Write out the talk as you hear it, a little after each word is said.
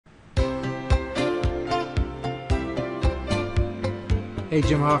Hey,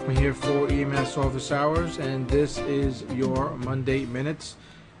 Jim Hoffman here for EMS Office Hours, and this is your Monday Minutes.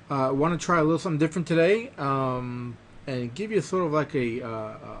 I want to try a little something different today, and give you sort of like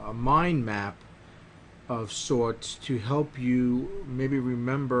a mind map of sorts to help you maybe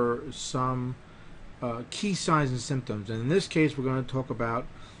remember some key signs and symptoms. And in this case, we're going to talk about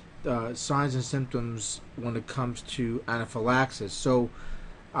signs and symptoms when it comes to anaphylaxis. So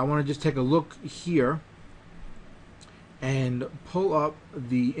I want to just take a look here and pull up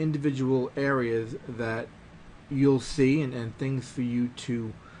the individual areas that you'll see and things for you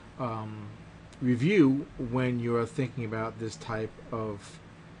to review when you're thinking about this type of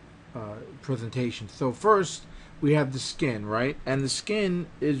presentation. So first, we have the skin, right? And the skin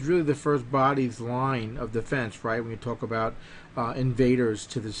is really the first body's line of defense, right? When you talk about invaders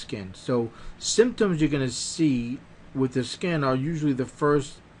to the skin. So symptoms you're going to see with the skin are usually the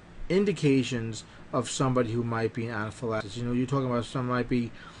first indications of somebody who might be in anaphylaxis. You know, you're talking about someone might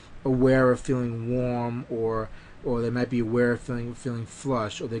be aware of feeling warm, or they might be aware of feeling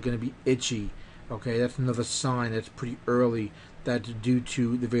flush, or they're going to be itchy. Okay, that's another sign that's pretty early. That's due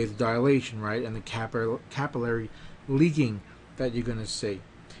to the vasodilation, right, and the capillary leaking that you're going to see.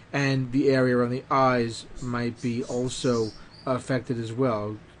 And the area around the eyes might be also affected as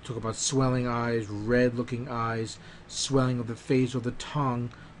well. Talk about swelling eyes, red-looking eyes, swelling of the face or the tongue.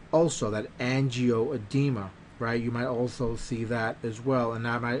 Also, that angioedema, right? You might also see that as well, and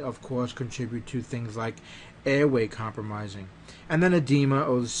that might, of course, contribute to things like airway compromising. And then edema,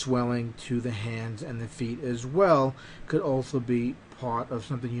 or the swelling to the hands and the feet as well, could also be part of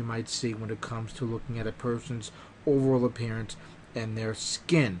something you might see when it comes to looking at a person's overall appearance and their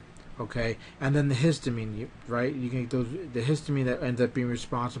skin. Okay, and then the histamine, right? You can get the histamine that ends up being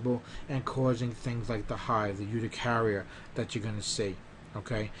responsible and causing things like the hive, the urticaria that you're going to see.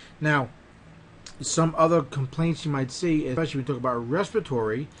 Okay, now some other complaints you might see, especially when we talk about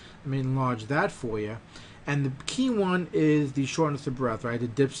respiratory, let me enlarge that for you. And the key one is the shortness of breath, right? The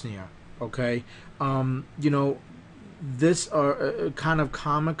dyspnea. Okay, you know, this are kind of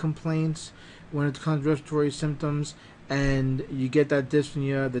common complaints when it comes to respiratory symptoms, and you get that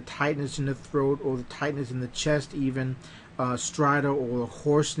dyspnea, the tightness in the throat or the tightness in the chest, even stridor or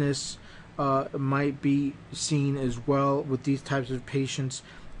hoarseness. Might be seen as well with these types of patients.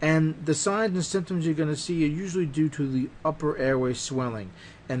 And the signs and symptoms you're going to see are usually due to the upper airway swelling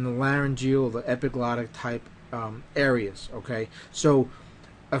and the laryngeal, the epiglottic type areas. Okay, so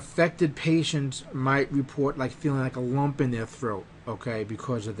affected patients might report like feeling like a lump in their throat, okay,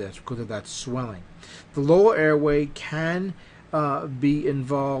 because of that swelling. The lower airway can be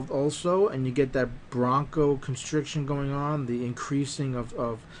involved also, and you get that bronchoconstriction going on, the increasing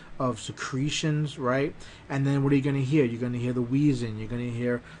of secretions, right? And then what are you going to hear? You're going to hear the wheezing, you're going to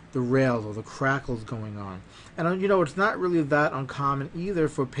hear the rails or the crackles going on. And you know, it's not really that uncommon either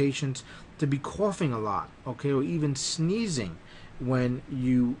for patients to be coughing a lot, okay, or even sneezing when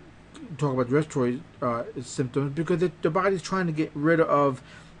you talk about respiratory symptoms, because the body's trying to get rid of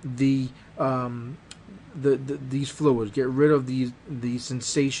these fluids, get rid of these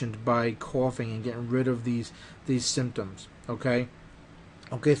sensations by coughing and getting rid of these symptoms. Okay,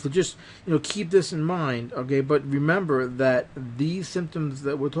 so just, you know, keep this in mind. Okay, but remember that these symptoms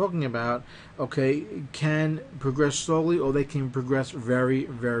that we're talking about, okay, can progress slowly or they can progress very,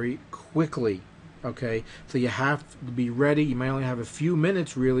 very quickly. Okay, so you have to be ready. You might only have a few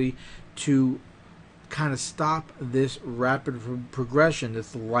minutes really to kind of stop this rapid progression,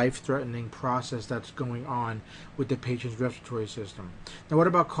 this life-threatening process that's going on with the patient's respiratory system. Now, what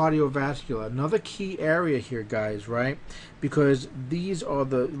about cardiovascular? Another key area here, guys, right? Because these are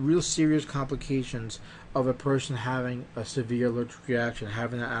the real serious complications of a person having a severe allergic reaction,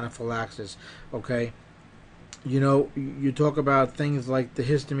 having an anaphylaxis, okay? You know, you talk about things like the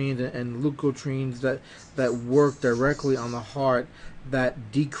histamines and leukotrienes that work directly on the heart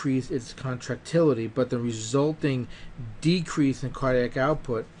that decrease its contractility, but the resulting decrease in cardiac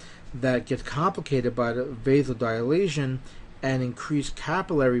output that gets complicated by the vasodilation and increased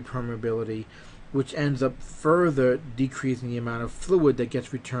capillary permeability, which ends up further decreasing the amount of fluid that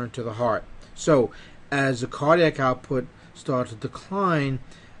gets returned to the heart. So as the cardiac output starts to decline,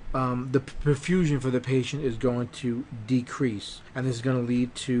 the perfusion for the patient is going to decrease, and this is going to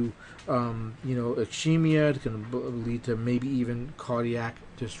lead to you know, ischemia. It's going to lead to maybe even cardiac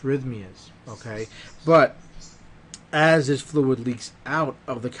dysrhythmias. Okay, but as this fluid leaks out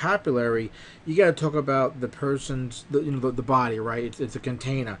of the capillary, you got to talk about the person's, the body, right? It's a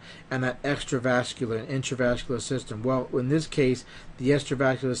container, and that extravascular and intravascular system. Well, in this case, the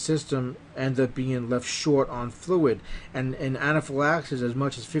extravascular system ends up being left short on fluid, and in anaphylaxis, as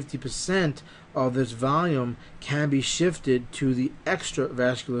much as 50% of this volume can be shifted to the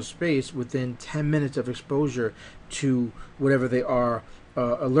extravascular space within 10 minutes of exposure to whatever they are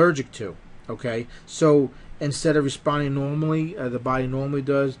allergic to. Okay, so instead of responding normally, the body normally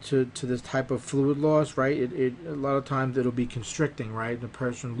does to this type of fluid loss, right? It a lot of times it'll be constricting, right? The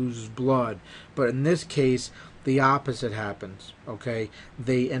person loses blood, but in this case, the opposite happens. Okay,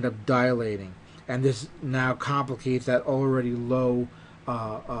 they end up dilating, and this now complicates that already low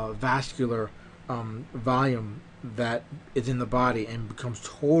vascular volume that is in the body and becomes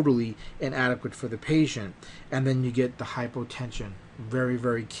totally inadequate for the patient. And then you get the hypotension, very,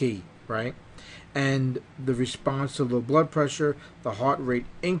 very key, right? And the response to low blood pressure, the heart rate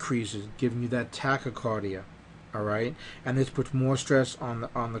increases, giving you that tachycardia, all right? And this puts more stress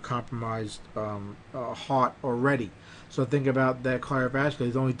on the compromised heart already. So think about that cardiovascular.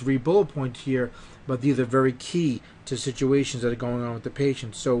 There's only 3 bullet points here, but these are very key to situations that are going on with the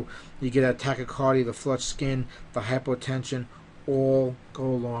patient. So you get that tachycardia, the flushed skin, the hypotension, all go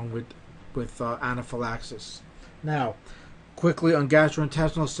along with anaphylaxis. Now, quickly on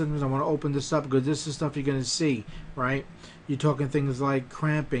gastrointestinal symptoms, I want to open this up because this is stuff you're going to see, right? You're talking things like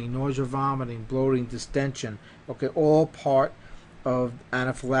cramping, nausea, vomiting, bloating, distension, okay, all part of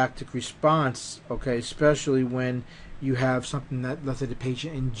anaphylactic response, okay, especially when you have something that, let's say, the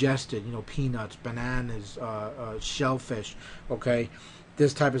patient ingested, peanuts, bananas, shellfish, okay.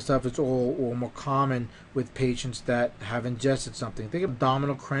 This type of stuff is all more common with patients that have ingested something. Think of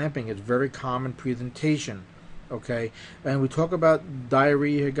abdominal cramping. It's very common presentation. Okay, and we talk about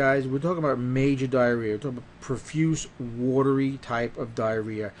diarrhea here, guys. We're talking about major diarrhea. We're talking about profuse, watery type of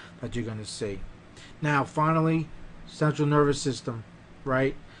diarrhea that you're going to see. Now, finally, central nervous system,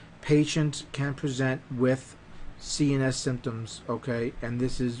 right? Patients can present with CNS symptoms, okay, and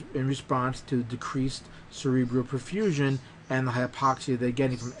this is in response to decreased cerebral perfusion and the hypoxia they're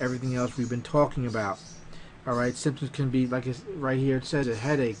getting from everything else we've been talking about. All right, symptoms can be, like right here it says, a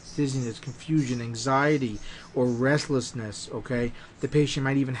headache, dizziness, confusion, anxiety, or restlessness, okay? The patient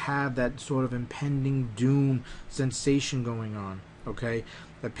might even have that sort of impending doom sensation going on, okay?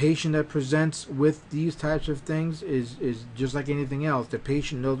 The patient that presents with these types of things is just like anything else. The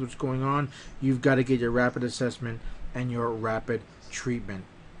patient knows what's going on. You've got to get your rapid assessment and your rapid treatment.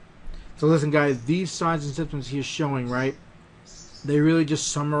 So listen, guys, these signs and symptoms here showing, right, they really just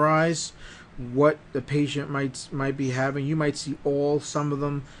summarize what the patient might be having. You might see some of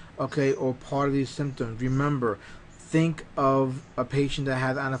them, okay, or part of these symptoms. Remember, think of a patient that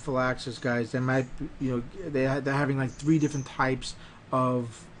has anaphylaxis, guys. They might, they're having like 3 different types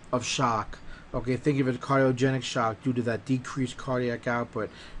of shock. Okay, think of it as cardiogenic shock due to that decreased cardiac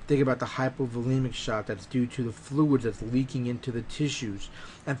output. Think about the hypovolemic shock that's due to the fluid that's leaking into the tissues.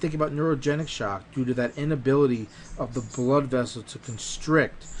 And think about neurogenic shock due to that inability of the blood vessel to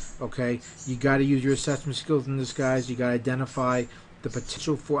constrict. Okay, you got to use your assessment skills in this, guys. You got to identify the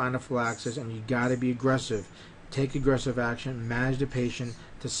potential for anaphylaxis, and you got to be aggressive. Take aggressive action, manage the patient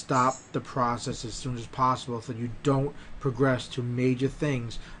to stop the process as soon as possible so you don't progress to major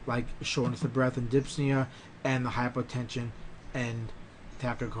things like shortness of breath and dyspnea and the hypotension and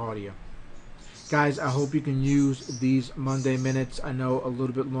tachycardia. Guys, I hope you can use these Monday minutes. I know a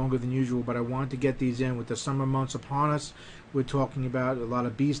little bit longer than usual, but I want to get these in with the summer months upon us. We're talking about a lot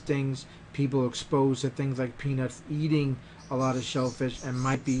of bee stings, people exposed to things like peanuts, eating a lot of shellfish, and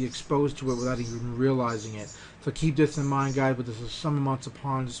might be exposed to it without even realizing it. So keep this in mind, guys, but this is summer months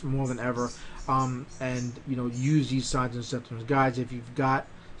upon us more than ever. And use these signs and symptoms. Guys, if you've got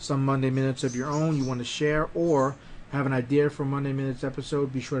some Monday minutes of your own you want to share, or have an idea for a Monday Minutes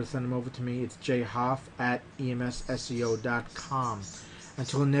episode, be sure to send them over to me. It's jhoff@emsseo.com.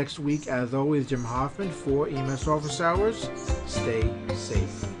 Until next week, as always, Jim Hoffman for EMS Office Hours. Stay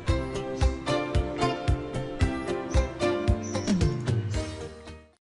safe.